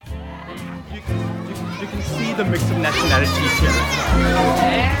You can see the mix of nationalities here as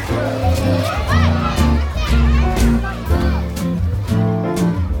well.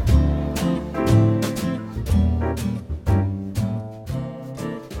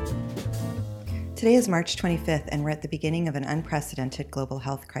 Today is March 25th, and we're at the beginning of an unprecedented global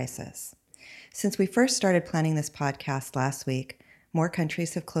health crisis. Since we first started planning this podcast last week, more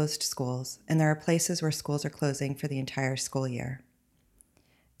countries have closed schools, and there are places where schools are closing for the entire school year.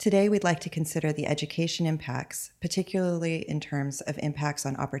 Today, we'd like to consider the education impacts, particularly in terms of impacts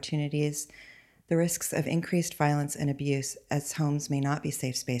on opportunities, the risks of increased violence and abuse as homes may not be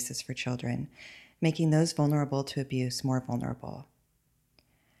safe spaces for children, making those vulnerable to abuse more vulnerable.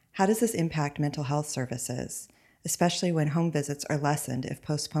 How does this impact mental health services, especially when home visits are lessened if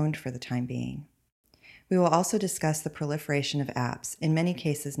postponed for the time being? We will also discuss the proliferation of apps, in many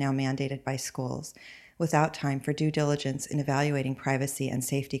cases now mandated by schools, without time for due diligence in evaluating privacy and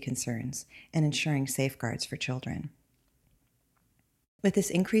safety concerns and ensuring safeguards for children. With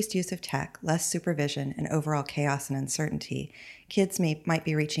this increased use of tech, less supervision, and overall chaos and uncertainty, kids might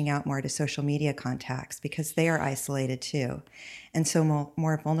be reaching out more to social media contacts because they are isolated too, and so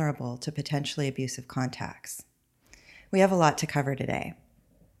more vulnerable to potentially abusive contacts. We have a lot to cover today.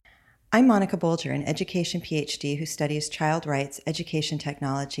 I'm Monica Bolger, an education PhD who studies child rights, education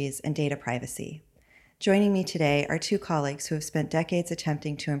technologies, and data privacy. Joining me today are two colleagues who have spent decades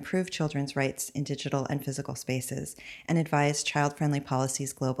attempting to improve children's rights in digital and physical spaces and advise child-friendly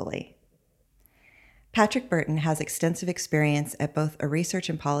policies globally. Patrick Burton has extensive experience at both a research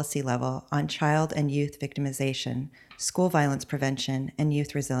and policy level on child and youth victimization, school violence prevention, and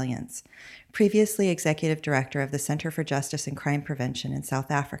youth resilience. Previously executive director of the Center for Justice and Crime Prevention in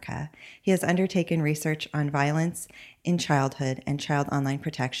South Africa, he has undertaken research on violence in childhood and child online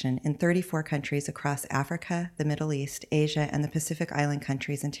protection in 34 countries across Africa, the Middle East, Asia, and the Pacific Island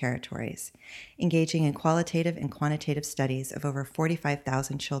countries and territories, engaging in qualitative and quantitative studies of over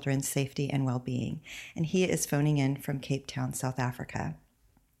 45,000 children's safety and well-being, and he is phoning in from Cape Town, South Africa.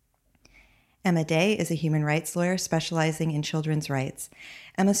 Emma Day is a human rights lawyer specializing in children's rights.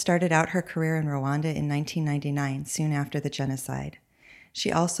 Emma started out her career in Rwanda in 1999, soon after the genocide.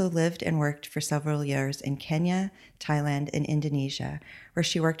 She also lived and worked for several years in Kenya, Thailand, and Indonesia, where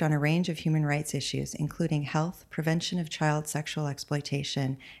she worked on a range of human rights issues, including health, prevention of child sexual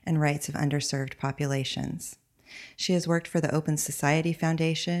exploitation, and rights of underserved populations. She has worked for the Open Society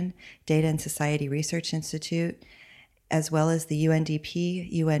Foundation, Data and Society Research Institute, as well as the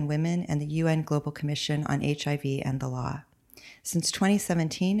UNDP, UN Women, and the UN Global Commission on HIV and the Law. Since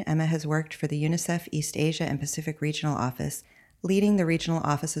 2017, Emma has worked for the UNICEF East Asia and Pacific Regional Office, leading the regional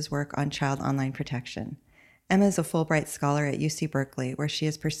office's work on child online protection. Emma is a Fulbright Scholar at UC Berkeley, where she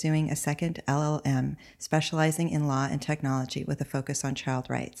is pursuing a second LLM, specializing in law and technology with a focus on child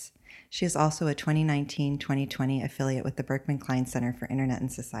rights. She is also a 2019-2020 affiliate with the Berkman Klein Center for Internet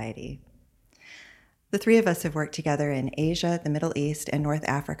and Society. The three of us have worked together in Asia, the Middle East, and North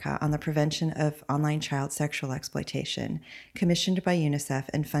Africa on the prevention of online child sexual exploitation, commissioned by UNICEF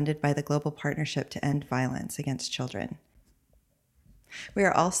and funded by the Global Partnership to End Violence Against Children. We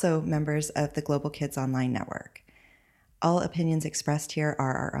are also members of the Global Kids Online Network. All opinions expressed here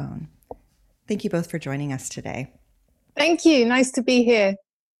are our own. Thank you both for joining us today. Thank you. Nice to be here.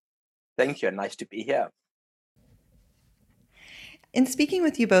 Thank you. Nice to be here. In speaking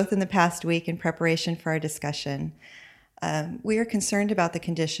with you both in the past week in preparation for our discussion, we are concerned about the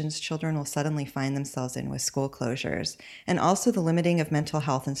conditions children will suddenly find themselves in with school closures, and also the limiting of mental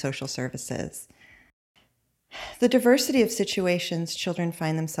health and social services. The diversity of situations children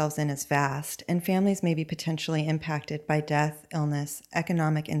find themselves in is vast, and families may be potentially impacted by death, illness,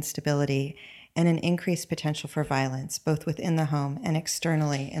 economic instability, and an increased potential for violence, both within the home and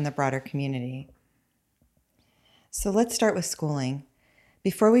externally in the broader community. So let's start with schooling.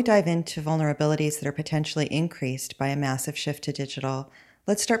 Before we dive into vulnerabilities that are potentially increased by a massive shift to digital,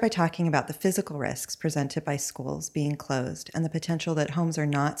 let's start by talking about the physical risks presented by schools being closed and the potential that homes are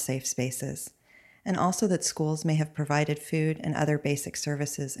not safe spaces, and also that schools may have provided food and other basic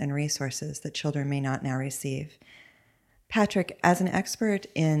services and resources that children may not now receive. Patrick, as an expert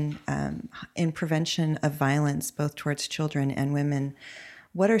in prevention of violence, both towards children and women,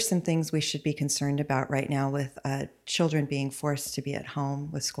 what are some things we should be concerned about right now with children being forced to be at home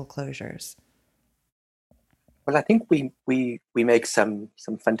with school closures? Well, I think we make some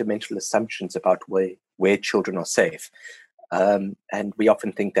fundamental assumptions about where children are safe. And we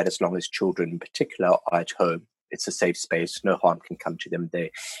often think that as long as children in particular are at home, it's a safe space, no harm can come to them. They're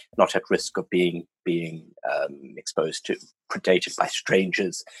not at risk of being exposed to, predated by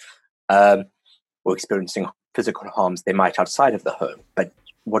strangers, or experiencing physical harms they might outside of the home. But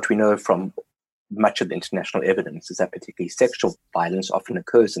what we know from much of the international evidence is that particularly sexual violence often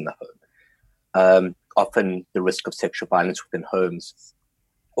occurs in the home. Often the risk of sexual violence within homes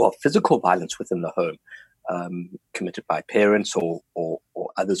or physical violence within the home committed by parents or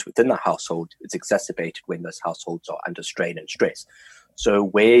others within the household is exacerbated when those households are under strain and stress. So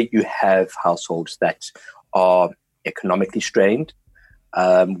where you have households that are economically strained,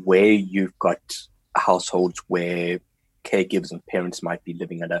 where you've got households where caregivers and parents might be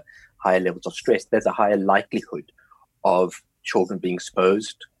living at a higher levels of stress, there's a higher likelihood of children being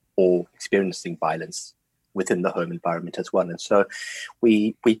exposed or experiencing violence within the home environment as well. And so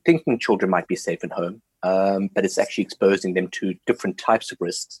we thinking children might be safe at home, but it's actually exposing them to different types of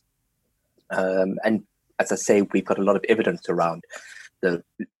risks. And as I say, we've got a lot of evidence around the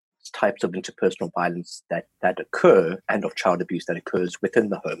types of interpersonal violence that occur and of child abuse that occurs within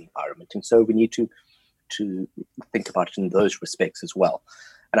the home environment. And so we need to think about it in those respects as well.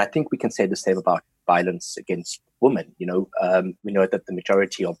 And I think we can say the same about violence against women. We know that the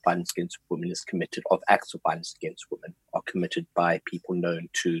majority of violence against women of acts of violence against women are committed by people known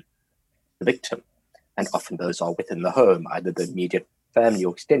to the victim. And often those are within the home, either the immediate family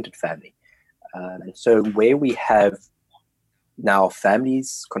or extended family. And so where we have now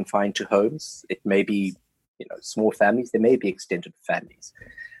families confined to homes, it may be small families, there may be extended families.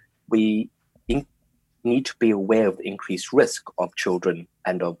 We need to be aware of the increased risk of children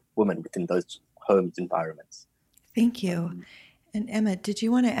and of women within those homes environments. Thank you. And Emma, did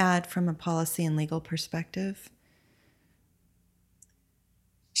you want to add from a policy and legal perspective?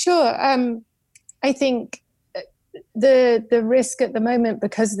 Sure. I think the risk at the moment,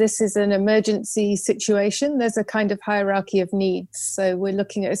 because this is an emergency situation, there's a kind of hierarchy of needs. So we're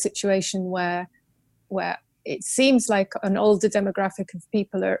looking at a situation where it seems like an older demographic of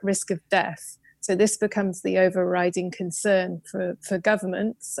people are at risk of death. So this becomes the overriding concern for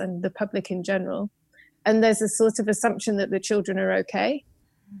governments and the public in general. And there's a sort of assumption that the children are okay.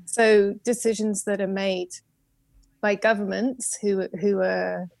 So decisions that are made by governments who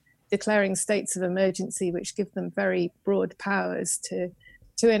are declaring states of emergency, which give them very broad powers to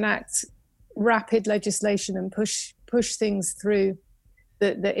enact rapid legislation and push things through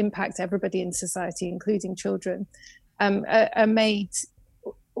that impact everybody in society, including children, are made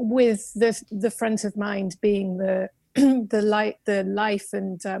with the front of mind being the life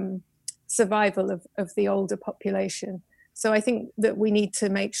and survival of the older population. So I think that we need to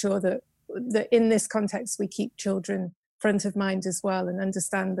make sure that in this context we keep children front of mind as well, and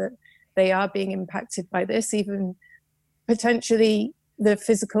understand that they are being impacted by this. Even potentially the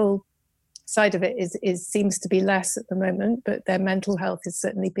physical side of it seems to be less at the moment, but their mental health is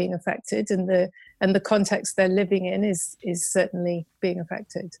certainly being affected, and the context they're living in is certainly being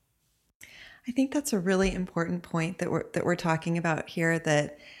affected. I think that's a really important point that we're talking about here,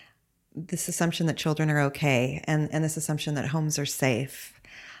 that this assumption that children are okay and this assumption that homes are safe.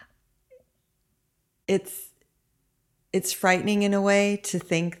 It's frightening in a way to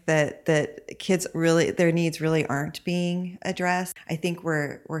think that kids really, their needs really aren't being addressed. I think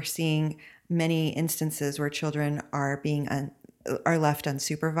we're seeing many instances where children are left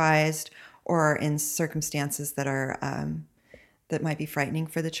unsupervised or in circumstances that are that might be frightening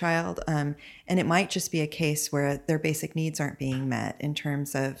for the child. And it might just be a case where their basic needs aren't being met in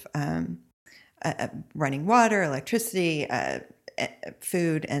terms of running water, electricity,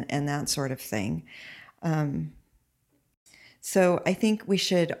 food, and that sort of thing. So I think we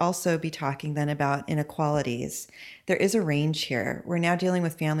should also be talking then about inequalities. There is a range here. We're now dealing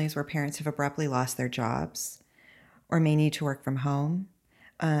with families where parents have abruptly lost their jobs or may need to work from home.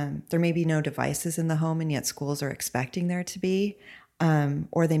 There may be no devices in the home, and yet schools are expecting there to be,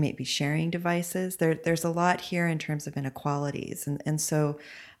 or they may be sharing devices. There's a lot here in terms of inequalities. And so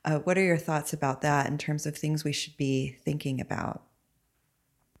what are your thoughts about that in terms of things we should be thinking about?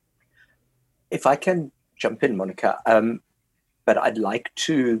 If I can jump in, Monica, but I'd like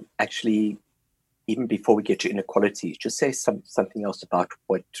to actually, even before we get to inequalities, just say something else about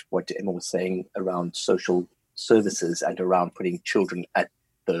what Emma was saying around social services and around putting children at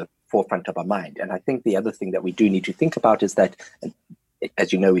the forefront of our mind. And I think the other thing that we do need to think about is that,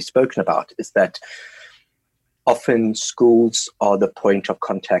 as you know, we've spoken about, is that often schools are the point of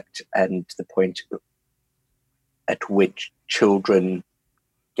contact and the point at which children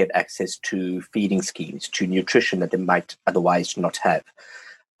get access to feeding schemes, to nutrition that they might otherwise not have.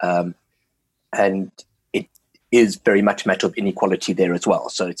 And it is very much a matter of inequality there as well.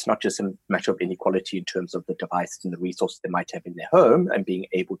 So it's not just a matter of inequality in terms of the devices and the resources they might have in their home and being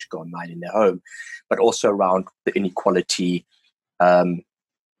able to go online in their home, but also around the inequality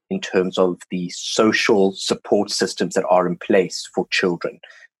in terms of the social support systems that are in place for children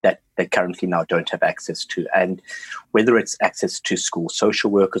that they currently now don't have access to. And whether it's access to school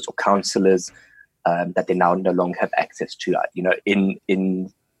social workers or counselors that they now no longer have access to.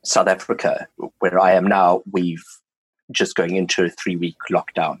 In South Africa, where I am now, we've just going into a 3-week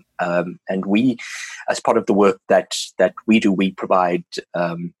lockdown. And we, as part of the work that we do, we provide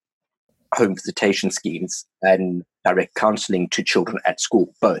home visitation schemes and direct counseling to children at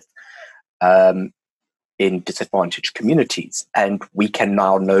school, both in disadvantaged communities. And we can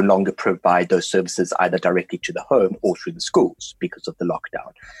now no longer provide those services either directly to the home or through the schools because of the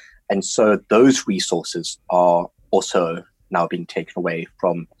lockdown. And so those resources are also now being taken away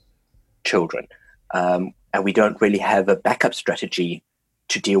from children. And we don't really have a backup strategy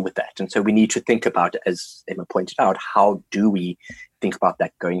to deal with that. And so we need to think about, as Emma pointed out, how do we think about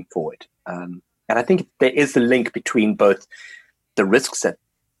that going forward? And I think there is a link between both the risks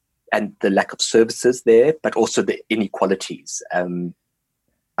and the lack of services there, but also the inequalities,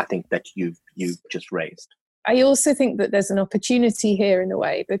 I think, that you've just raised. I also think that there's an opportunity here in a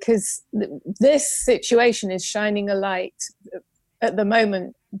way, because this situation is shining a light at the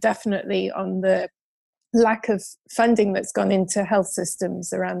moment, definitely, on the lack of funding that's gone into health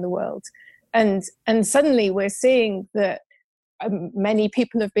systems around the world. And suddenly we're seeing that many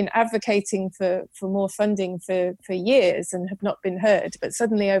people have been advocating for more funding for years and have not been heard. But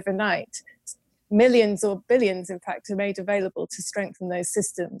suddenly overnight, millions or billions, in fact, are made available to strengthen those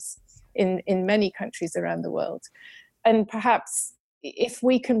systems in many countries around the world. And perhaps if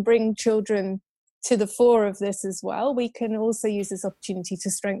we can bring children to the fore of this as well, we can also use this opportunity to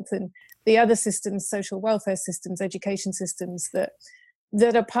strengthen the other systems, social welfare systems, education systems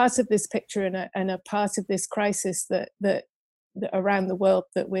that are part of this picture and are part of this crisis that around the world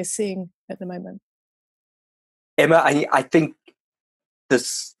that we're seeing at the moment. Emma, I think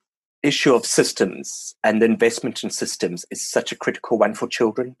this issue of systems and the investment in systems is such a critical one for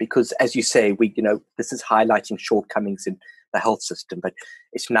children, because, as you say, this is highlighting shortcomings in the health system, but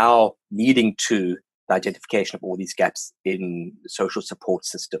it's now leading to the identification of all these gaps in social support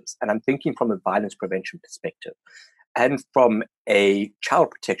systems. And I'm thinking from a violence prevention perspective and from a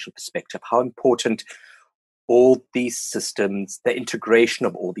child protection perspective, how important all these systems, the integration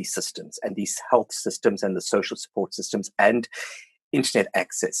of all these systems and these health systems and the social support systems and internet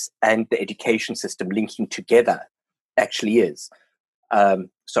access and the education system linking together actually is.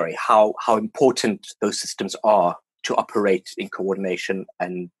 How important those systems are to operate in coordination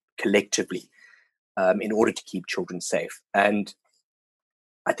and collectively in order to keep children safe. And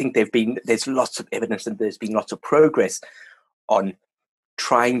I think there's lots of evidence and there's been lots of progress on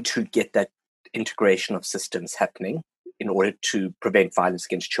trying to get that integration of systems happening in order to prevent violence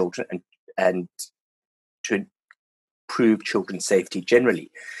against children and to improve children's safety generally.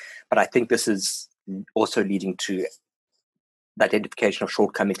 But I think this is also leading to the identification of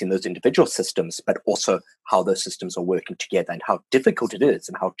shortcomings in those individual systems, but also how those systems are working together and how difficult it is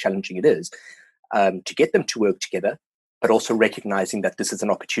and how challenging it is to get them to work together, but also recognizing that this is an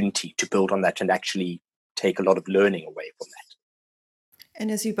opportunity to build on that and actually take a lot of learning away from that. And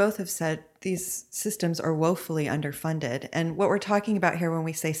as you both have said, these systems are woefully underfunded. And what we're talking about here when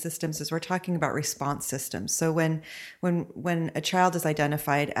we say systems is we're talking about response systems. So when a child is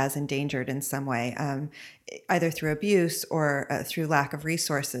identified as endangered in some way, either through abuse or through lack of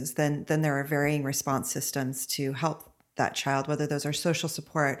resources, then there are varying response systems to help that child, whether those are social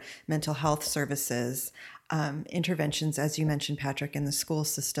support, mental health services, interventions, as you mentioned, Patrick, in the school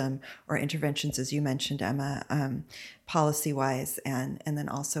system, or interventions, as you mentioned, Emma, policy-wise, and then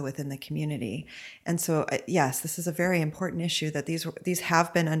also within the community. And so, yes, this is a very important issue that these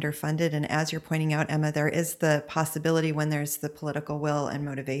have been underfunded. And as you're pointing out, Emma, there is the possibility, when there's the political will and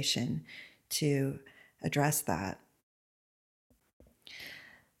motivation, to address that.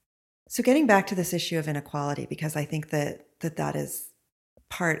 So getting back to this issue of inequality, because I think that is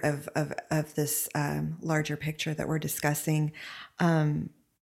part of this larger picture that we're discussing.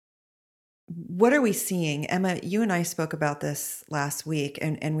 What are we seeing? Emma, you and I spoke about this last week,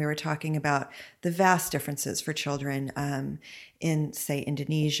 and we were talking about the vast differences for children in, say,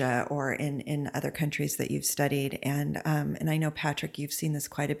 Indonesia or in other countries that you've studied. And I know, Patrick, you've seen this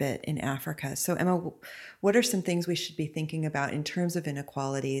quite a bit in Africa. So, Emma, what are some things we should be thinking about in terms of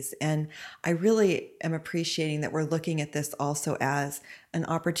inequalities? And I really am appreciating that we're looking at this also as an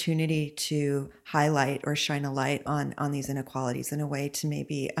opportunity to highlight or shine a light on these inequalities in a way to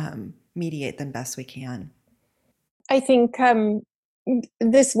maybe mediate them best we can. I think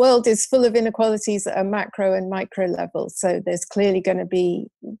this world is full of inequalities at a macro and micro level. So there's clearly going to be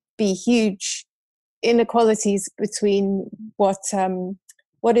huge inequalities between what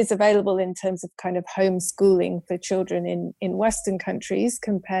what is available in terms of kind of homeschooling for children in Western countries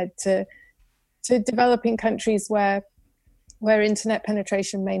compared to developing countries where internet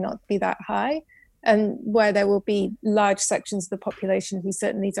penetration may not be that high, and where there will be large sections of the population who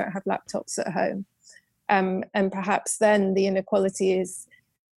certainly don't have laptops at home. And perhaps then the inequality is,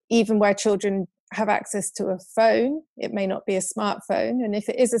 even where children have access to a phone, it may not be a smartphone. And if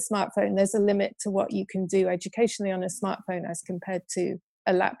it is a smartphone, there's a limit to what you can do educationally on a smartphone as compared to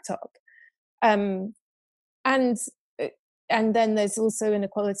a laptop. And then there's also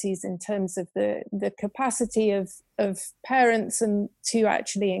inequalities in terms of the capacity of parents and to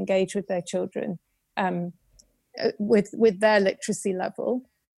actually engage with their children with their literacy level.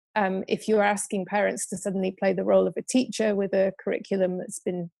 If you're asking parents to suddenly play the role of a teacher with a curriculum that's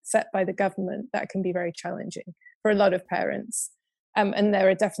been set by the government, that can be very challenging for a lot of parents. And there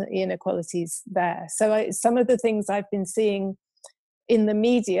are definitely inequalities there. So some of the things I've been seeing in the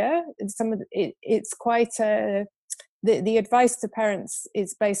media, it's quite the advice to parents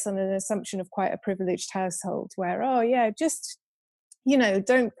is based on an assumption of quite a privileged household where, oh yeah, just,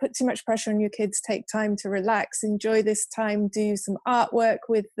 don't put too much pressure on your kids, take time to relax, enjoy this time, do some artwork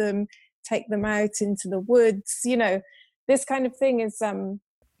with them, take them out into the woods. This kind of thing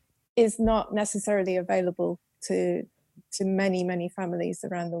is not necessarily available to many, many families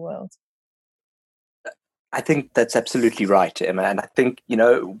around the world. I think that's absolutely right, Emma. And I think,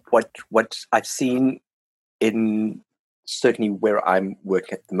 what I've seen in certainly where I'm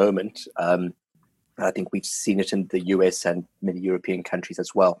working at the moment, I think we've seen it in the US and many European countries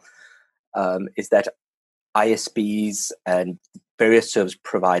as well, is that ISPs and various service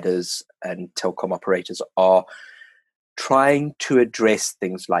providers and telecom operators are trying to address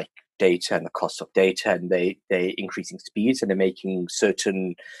things like data and the cost of data, and they're increasing speeds, and they're making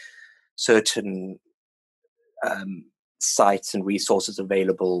certain sites and resources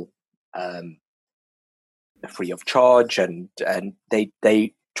available free of charge, and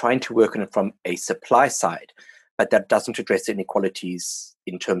they trying to work on it from a supply side, but that doesn't address inequalities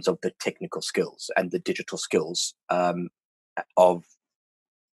in terms of the technical skills and the digital skills of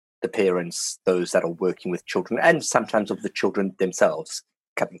the parents, those that are working with children, and sometimes of the children themselves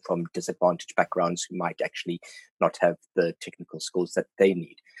coming from disadvantaged backgrounds who might actually not have the technical skills that they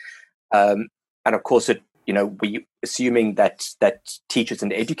need. And of course, we assuming that teachers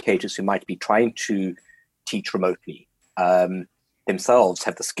and educators who might be trying to teach remotely themselves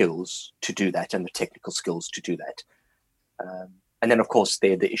have the skills to do that and the technical skills to do that. And then, of course,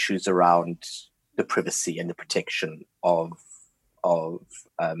 there are the issues around the privacy and the protection of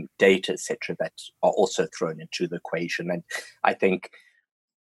data, etc., that are also thrown into the equation. And I think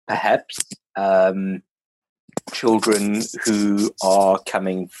perhaps children who are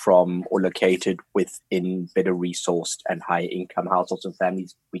coming from or located within better resourced and higher income households and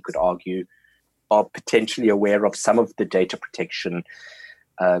families, we could argue, are potentially aware of some of the data protection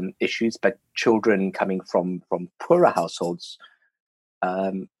issues, but children coming from poorer households,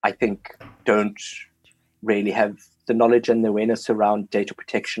 I think, don't really have the knowledge and the awareness around data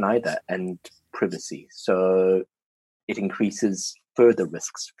protection either, and privacy. So it increases further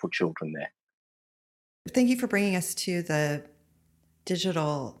risks for children there. Thank you for bringing us to the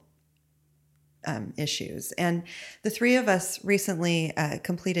digital issues. And the three of us recently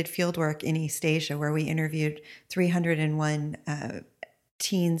completed fieldwork in East Asia, where we interviewed 301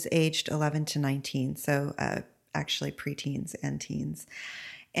 teens aged 11 to 19, so actually preteens and teens.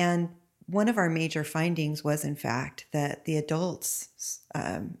 And one of our major findings was, in fact, that the adults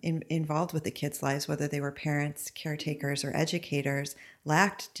involved with the kids' lives, whether they were parents, caretakers, or educators,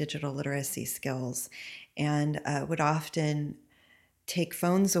 lacked digital literacy skills and would often take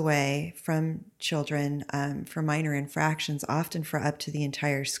phones away from children for minor infractions, often for up to the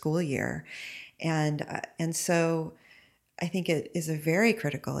entire school year. And so I think it is a very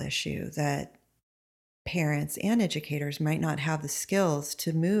critical issue that parents and educators might not have the skills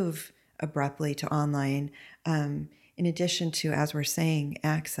to move abruptly to online, in addition to, as we're saying,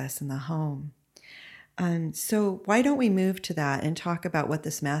 access in the home. So why don't we move to that and talk about what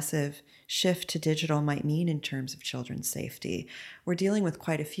this massive shift to digital might mean in terms of children's safety? We're dealing with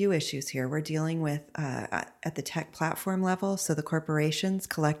quite a few issues here. We're dealing with, at the tech platform level, so the corporations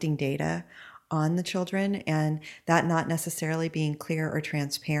collecting data on the children and that not necessarily being clear or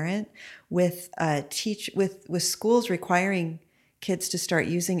transparent, with schools requiring kids to start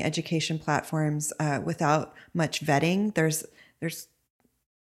using education platforms without much vetting.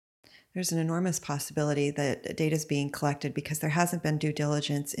 There's an enormous possibility that data is being collected because there hasn't been due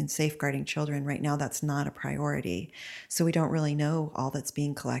diligence in safeguarding children. Right now, that's not a priority. So we don't really know all that's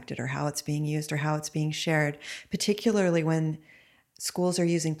being collected or how it's being used or how it's being shared, particularly when schools are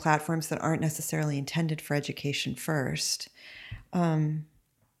using platforms that aren't necessarily intended for education first. And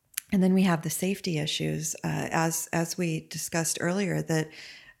then we have the safety issues, as we discussed earlier, that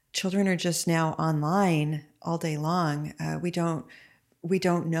children are just now online all day long. We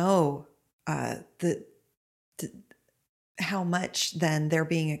don't know the how much then they're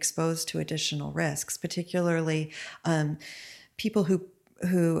being exposed to additional risks, particularly people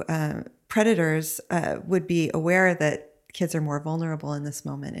who predators would be aware that kids are more vulnerable in this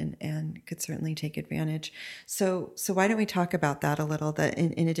moment and could certainly take advantage. So why don't we talk about that a little, that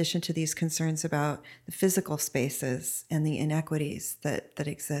in addition to these concerns about the physical spaces and the inequities that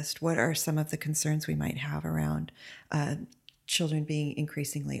exist, what are some of the concerns we might have around children being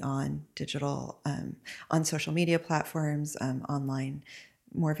increasingly on digital, on social media platforms, online,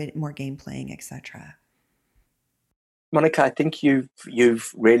 more game playing, etc.? Monica, I think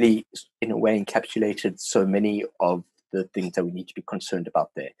you've really, in a way, encapsulated so many of the things that we need to be concerned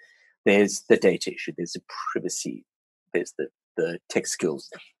about there. There's the data issue, there's the privacy, there's the tech skills,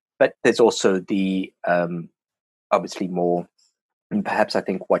 but there's also the obviously more, and perhaps I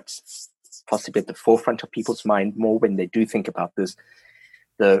think what's possibly at the forefront of people's mind more when they do think about this,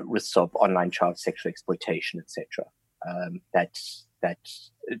 the risks of online child sexual exploitation, etc. That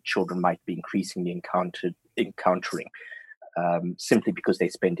children might be increasingly encountering simply because they're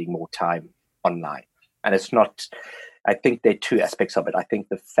spending more time online. And it's not, I think there are two aspects of it. I think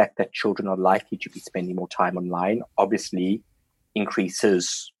the fact that children are likely to be spending more time online obviously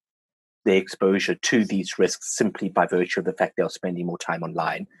increases their exposure to these risks simply by virtue of the fact they are spending more time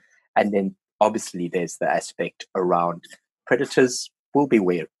online. And then obviously there's the aspect around predators will be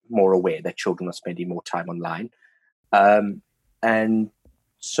more aware that children are spending more time online. And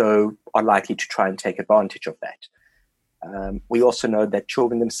so are likely to try and take advantage of that. We also know that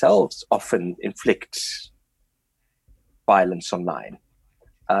children themselves often inflict violence online.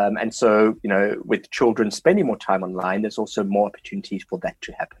 And so, with children spending more time online, there's also more opportunities for that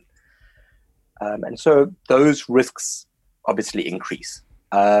to happen. And so those risks obviously increase.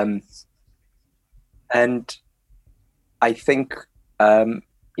 And I think,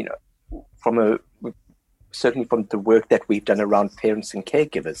 certainly from the work that we've done around parents and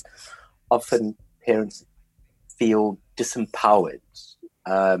caregivers, often parents feel disempowered.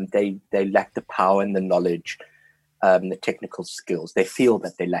 They lack the power and the knowledge, the technical skills. They feel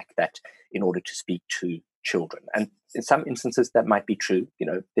that they lack that in order to speak to children. And in some instances that might be true.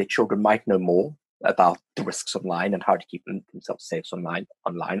 Their children might know more about the risks online and how to keep themselves safe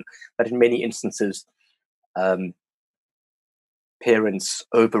online. But in many instances, parents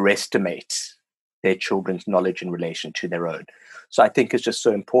overestimate their children's knowledge in relation to their own. So I think it's just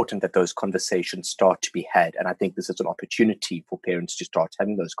so important that those conversations start to be had. And I think this is an opportunity for parents to start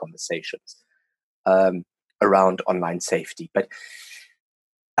having those conversations around online safety. But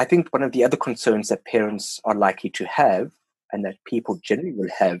I think one of the other concerns that parents are likely to have, and that people generally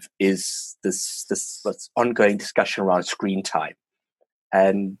will have, is this ongoing discussion around screen time.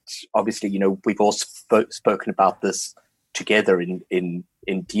 And obviously, we've all spoken about this together in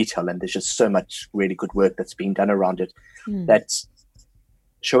detail, and there's just so much really good work that's being done around it that's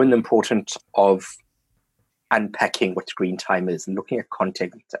showing the importance of unpacking what screen time is and looking at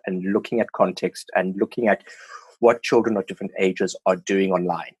context and looking at what children of different ages are doing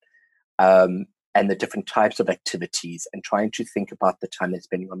online, and the different types of activities, and trying to think about the time they're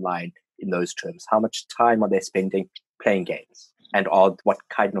spending online in those terms. How much time are they spending playing games, and what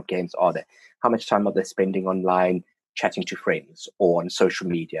kind of games are they? How much time are they spending online chatting to friends or on social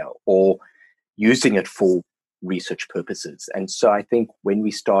media or using it for research purposes? And so I think when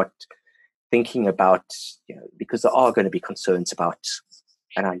we start thinking about, because there are going to be concerns about,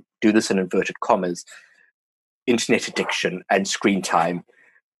 and I do this in inverted commas, internet addiction and screen time,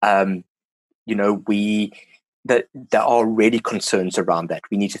 there are already concerns around that.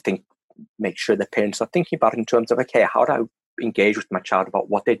 We need to make sure that parents are thinking about it in terms of, okay, how do I engage with my child about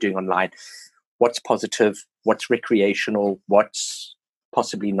what they're doing online? What's positive, what's recreational, what's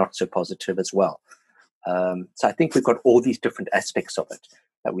possibly not so positive as well. So I think we've got all these different aspects of it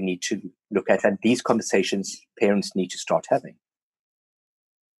that we need to look at, and these conversations parents need to start having.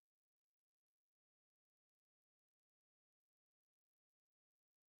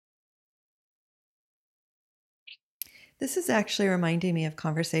 This is actually reminding me of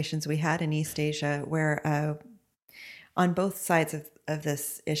conversations we had in East Asia where on both sides of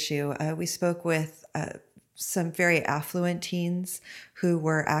this issue, we spoke with some very affluent teens who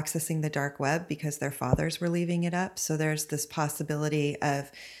were accessing the dark web because their fathers were leaving it up. So there's this possibility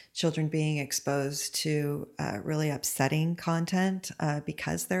of children being exposed to really upsetting content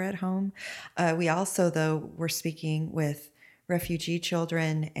because they're at home. We also, though, were speaking with refugee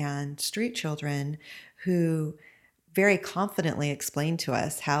children and street children who very confidently explained to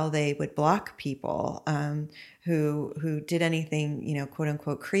us how they would block people who did anything, quote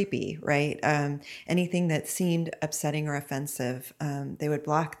unquote, creepy, right? Anything that seemed upsetting or offensive, they would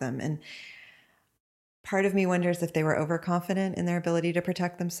block them. And part of me wonders if they were overconfident in their ability to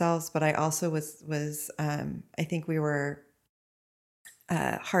protect themselves. But I also was I think we were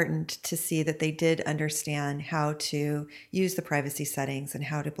heartened to see that they did understand how to use the privacy settings and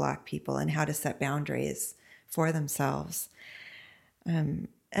how to block people and how to set boundaries for themselves.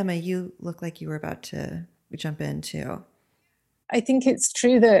 Emma, you look like you were about to jump in too. I think it's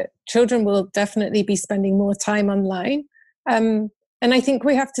true that children will definitely be spending more time online. And I think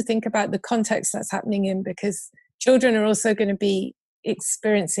we have to think about the context that's happening in, because children are also going to be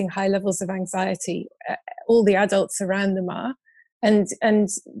experiencing high levels of anxiety. All the adults around them are. And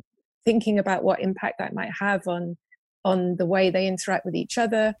thinking about what impact that might have on the way they interact with each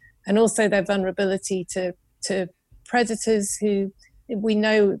other, and also their vulnerability to predators who, we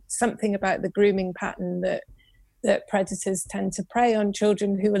know something about the grooming pattern that predators tend to prey on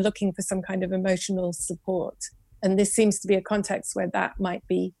children who are looking for some kind of emotional support. And this seems to be a context where that might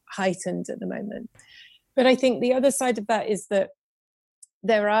be heightened at the moment. But I think the other side of that is that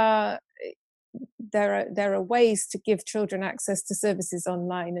there are ways to give children access to services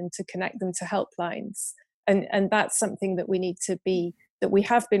online and to connect them to helplines. And that's something that we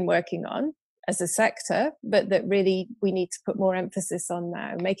have been working on as a sector, but that really we need to put more emphasis on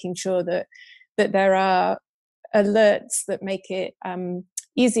now, making sure that there are alerts that make it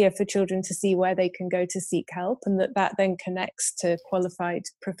easier for children to see where they can go to seek help, and that then connects to qualified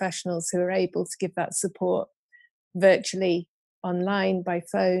professionals who are able to give that support virtually, online, by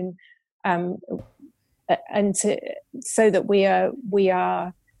phone, and so that we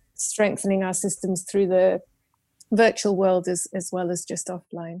are strengthening our systems through the virtual world as well as just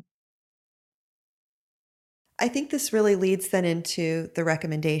offline. I think this really leads then into the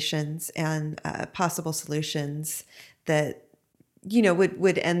recommendations and possible solutions that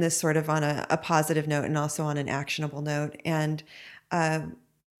would end this sort of on a positive note and also on an actionable note. And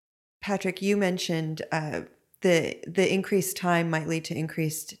Patrick, you mentioned the increased time might lead to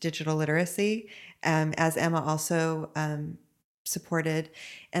increased digital literacy, as Emma also supported.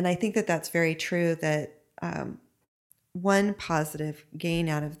 And I think that that's very true, that one positive gain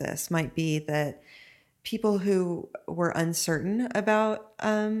out of this might be that people who were uncertain about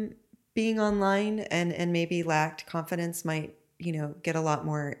being online and maybe lacked confidence might, get a lot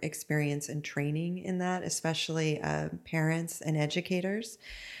more experience and training in that, especially parents and educators.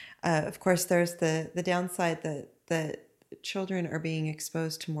 Of course, there's the downside that children are being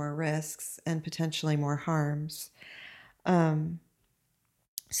exposed to more risks and potentially more harms.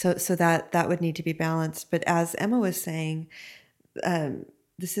 So that would need to be balanced. But as Emma was saying,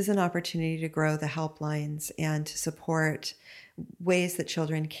 this is an opportunity to grow the helplines and to support ways that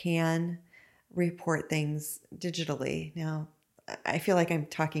children can report things digitally. Now, I feel like I'm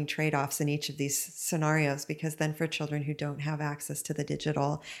talking trade-offs in each of these scenarios, because then for children who don't have access to the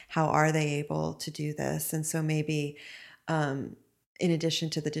digital, how are they able to do this? And so maybe in addition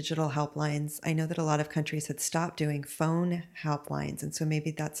to the digital helplines, I know that a lot of countries had stopped doing phone helplines. And so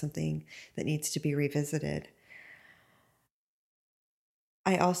maybe that's something that needs to be revisited.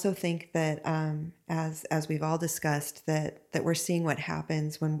 I also think that, as we've all discussed, that we're seeing what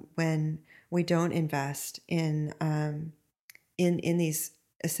happens when we don't invest in these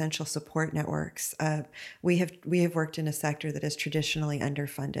essential support networks. We have worked in a sector that is traditionally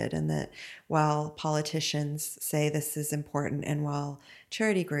underfunded, and that while politicians say this is important, and while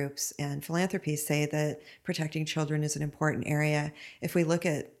charity groups and philanthropies say that protecting children is an important area, if we look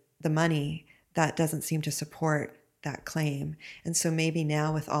at the money, that doesn't seem to support that claim. And so maybe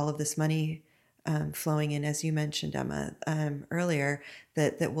now, with all of this money flowing in, as you mentioned, Emma, earlier,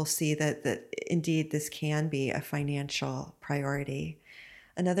 that we'll see that indeed this can be a financial priority.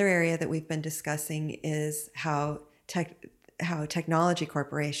 Another area that we've been discussing is how technology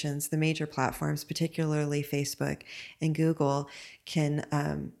corporations, the major platforms, particularly Facebook and Google,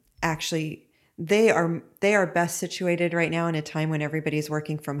 can actually, they are best situated right now in a time when everybody's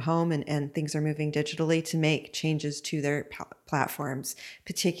working from home and things are moving digitally, to make changes to their platforms,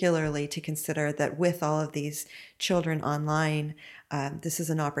 particularly to consider that with all of these children online, this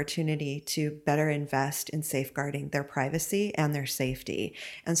is an opportunity to better invest in safeguarding their privacy and their safety.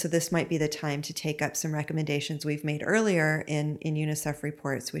 And so this might be the time to take up some recommendations we've made earlier in UNICEF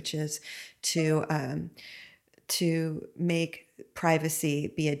reports, which is to make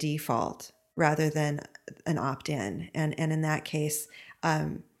privacy be a default rather than an opt-in. And in that case,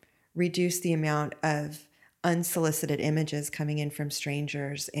 reduce the amount of unsolicited images coming in from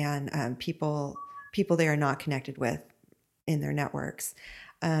strangers and people they are not connected with in their networks.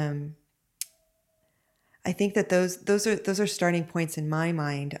 I think that those are starting points in my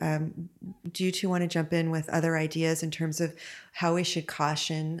mind. Do you two want to jump in with other ideas in terms of how we should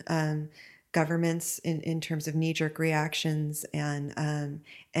caution governments in terms of knee-jerk reactions and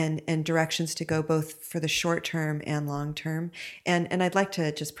directions to go both for the short term and long term? And I'd like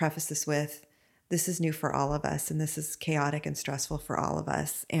to just preface this with, this is new for all of us, and this is chaotic and stressful for all of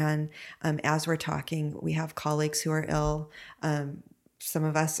us. And as we're talking, we have colleagues who are ill. Some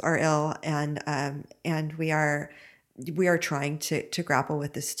of us are ill, and we are trying to grapple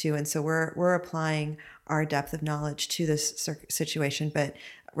with this too. And so we're applying our depth of knowledge to this situation, but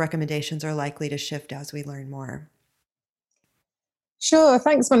recommendations are likely to shift as we learn more. Sure,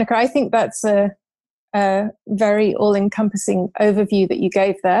 thanks, Monica. I think that's a very all-encompassing overview that you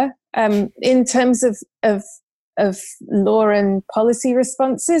gave there. In terms of law and policy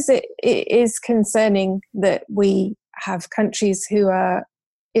responses, it is concerning that we have countries who are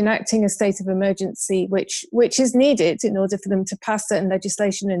enacting a state of emergency, which is needed in order for them to pass certain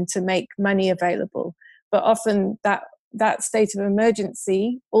legislation and to make money available. But often that state of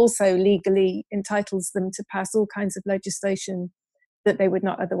emergency also legally entitles them to pass all kinds of legislation that they would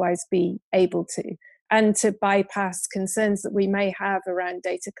not otherwise be able to, and to bypass concerns that we may have around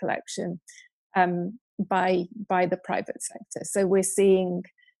data collection by the private sector. So we're seeing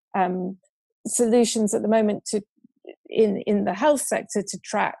solutions at the moment in the health sector to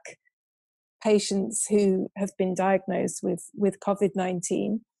track patients who have been diagnosed with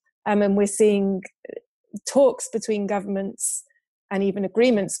COVID-19. And we're seeing talks between governments and even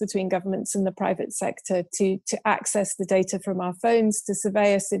agreements between governments and the private sector to access the data from our phones, to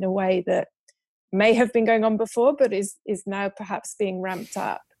survey us in a way that may have been going on before, but is now perhaps being ramped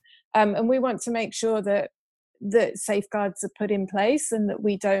up. And we want to make sure that safeguards are put in place and that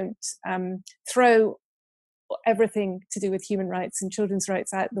we don't throw everything to do with human rights and children's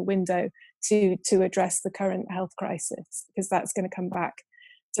rights out the window to address the current health crisis, because that's going to come back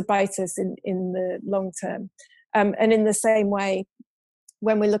to bite us in the long term. And in the same way,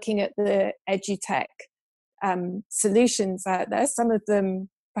 when we're looking at the edutech solutions out there, some of them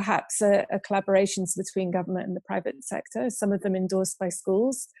perhaps are collaborations between government and the private sector, some of them endorsed by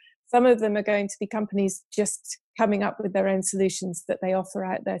schools, some of them are going to be companies just coming up with their own solutions that they offer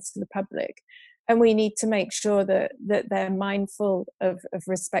out there to the public. And we need to make sure that they're mindful of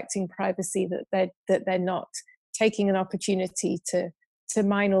respecting privacy, that they're not taking an opportunity to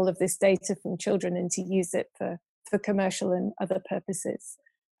mine all of this data from children and to use it for commercial and other purposes,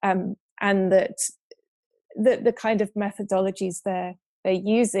 and that the kind of methodologies they're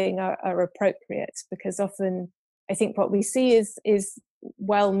using are appropriate, because often I think what we see is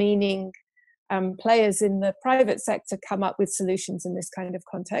well-meaning players in the private sector come up with solutions in this kind of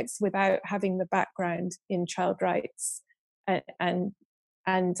context without having the background in child rights and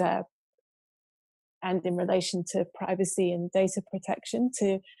in relation to privacy and data protection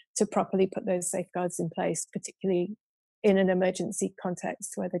to properly put those safeguards in place, particularly in an emergency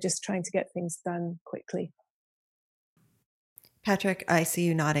context where they're just trying to get things done quickly. Patrick, I see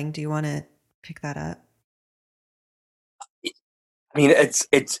you nodding. Do you want to pick that up? I mean,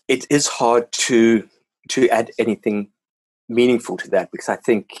 it is hard to add anything meaningful to that, because I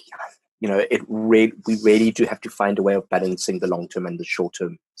think, we really do have to find a way of balancing the long term and the short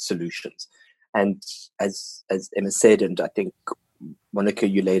term solutions. And as Emma said, and I think Monica,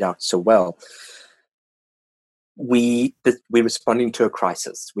 you laid out so well, we're responding to a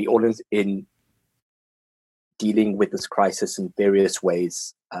crisis. We all in dealing with this crisis in various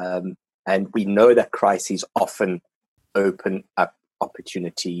ways, and we know that crises often open up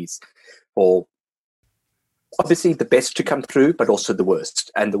opportunities for obviously the best to come through, but also the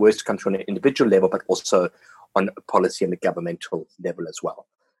worst, and the worst to come through on an individual level, but also on a policy and a governmental level as well.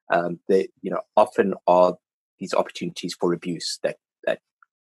 There often are these opportunities for abuse that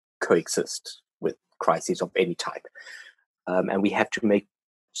coexist with crises of any type, and we have to make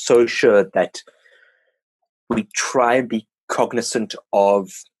so sure that we try and be cognizant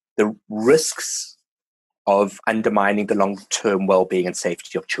of the risks of undermining the long-term well-being and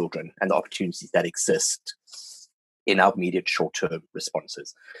safety of children and the opportunities that exist in our immediate short-term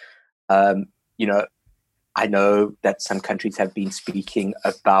responses. I know that some countries have been speaking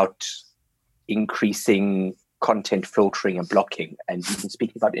about increasing content filtering and blocking, and we've been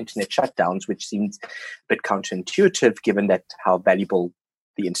speaking about internet shutdowns, which seems a bit counterintuitive given that how valuable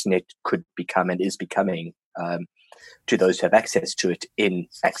the internet could become and is becoming to those who have access to it in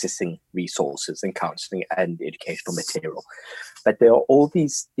accessing resources and counseling and educational material. But there are all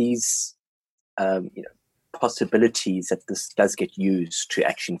these possibilities that this does get used to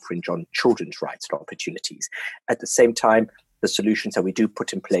actually infringe on children's rights and opportunities. At the same time, the solutions that we do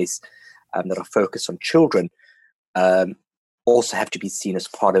put in place that are focused on children also have to be seen as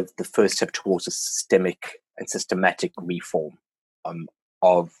part of the first step towards a systemic and systematic reform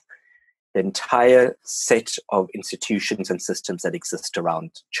of the entire set of institutions and systems that exist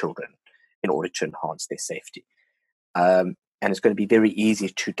around children in order to enhance their safety. And it's going to be very easy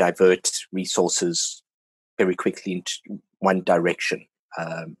to divert resources very quickly into one direction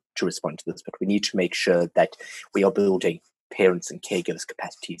to respond to this. But we need to make sure that we are building parents and caregivers'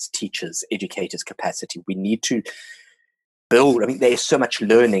 capacities, teachers, educators' capacity. We need to build, there's so much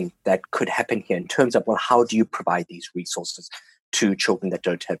learning that could happen here in terms of, well, how do you provide these resources to children that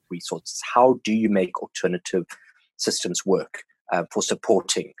don't have resources? How do you make alternative systems work for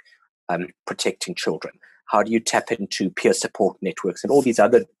supporting, protecting children? How do you tap into peer support networks and all these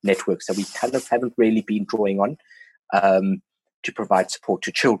other networks that we kind of haven't really been drawing on to provide support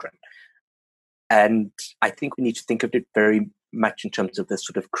to children? And I think we need to think of it very much in terms of this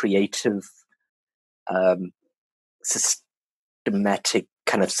sort of creative, systematic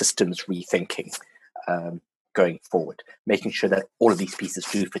kind of systems rethinking going forward, making sure that all of these pieces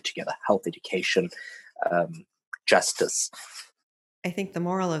do fit together: health, education, justice. I think the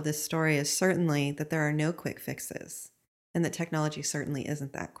moral of this story is certainly that there are no quick fixes, and that technology certainly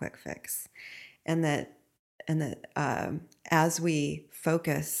isn't that quick fix, and that as we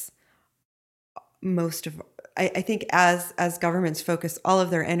focus I think as governments focus all of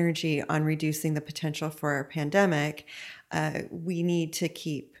their energy on reducing the potential for a pandemic, we need to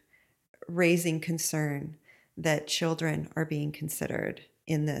keep raising concern that children are being considered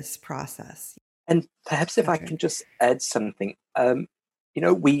in this process. And perhaps if I can just add something,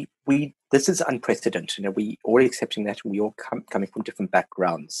 this is unprecedented. We all accepting that, we all coming from different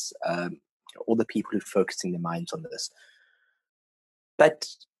backgrounds. All the people who are focusing their minds on this, but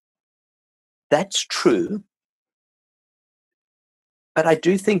that's true. But I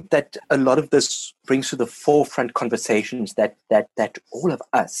do think that a lot of this brings to the forefront conversations that all of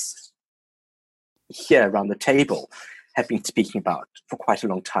us here around the table have been speaking about for quite a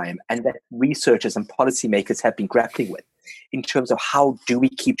long time, and that researchers and policymakers have been grappling with in terms of how do we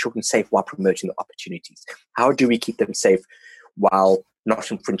keep children safe while promoting the opportunities? How do we keep them safe while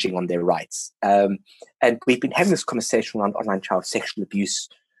not infringing on their rights? And we've been having this conversation around online child sexual abuse,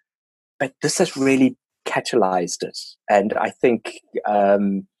 but this has really catalyzed it. And I think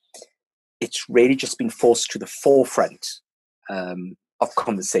it's really just been forced to the forefront of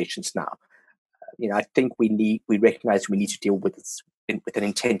conversations now. I think we recognize we need to deal with this with an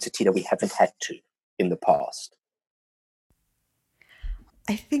intensity that we haven't had to in the past.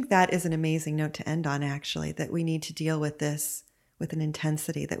 I think that is an amazing note to end on, actually, that we need to deal with this with an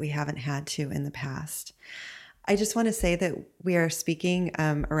intensity that we haven't had to in the past. I just want to say that we are speaking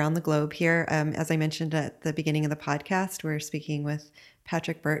around the globe here. As I mentioned at the beginning of the podcast, we're speaking with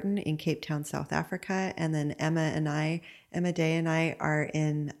Patrick Burton in Cape Town, South Africa. And then Emma Day and I are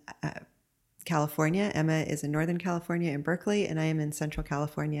in California. Emma is in Northern California in Berkeley, and I am in Central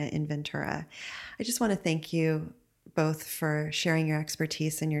California in Ventura. I just want to thank you both for sharing your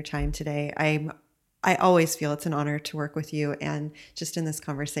expertise and your time today. I always feel it's an honor to work with you, and just in this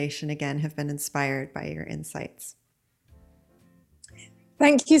conversation, again, have been inspired by your insights.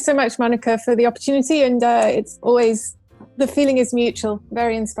 Thank you so much, Monica, for the opportunity. And it's always, the feeling is mutual.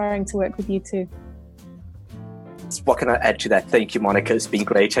 Very inspiring to work with you too. What can I add to that? Thank you, Monica. It's been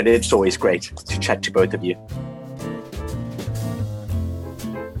great, and it's always great to chat to both of you.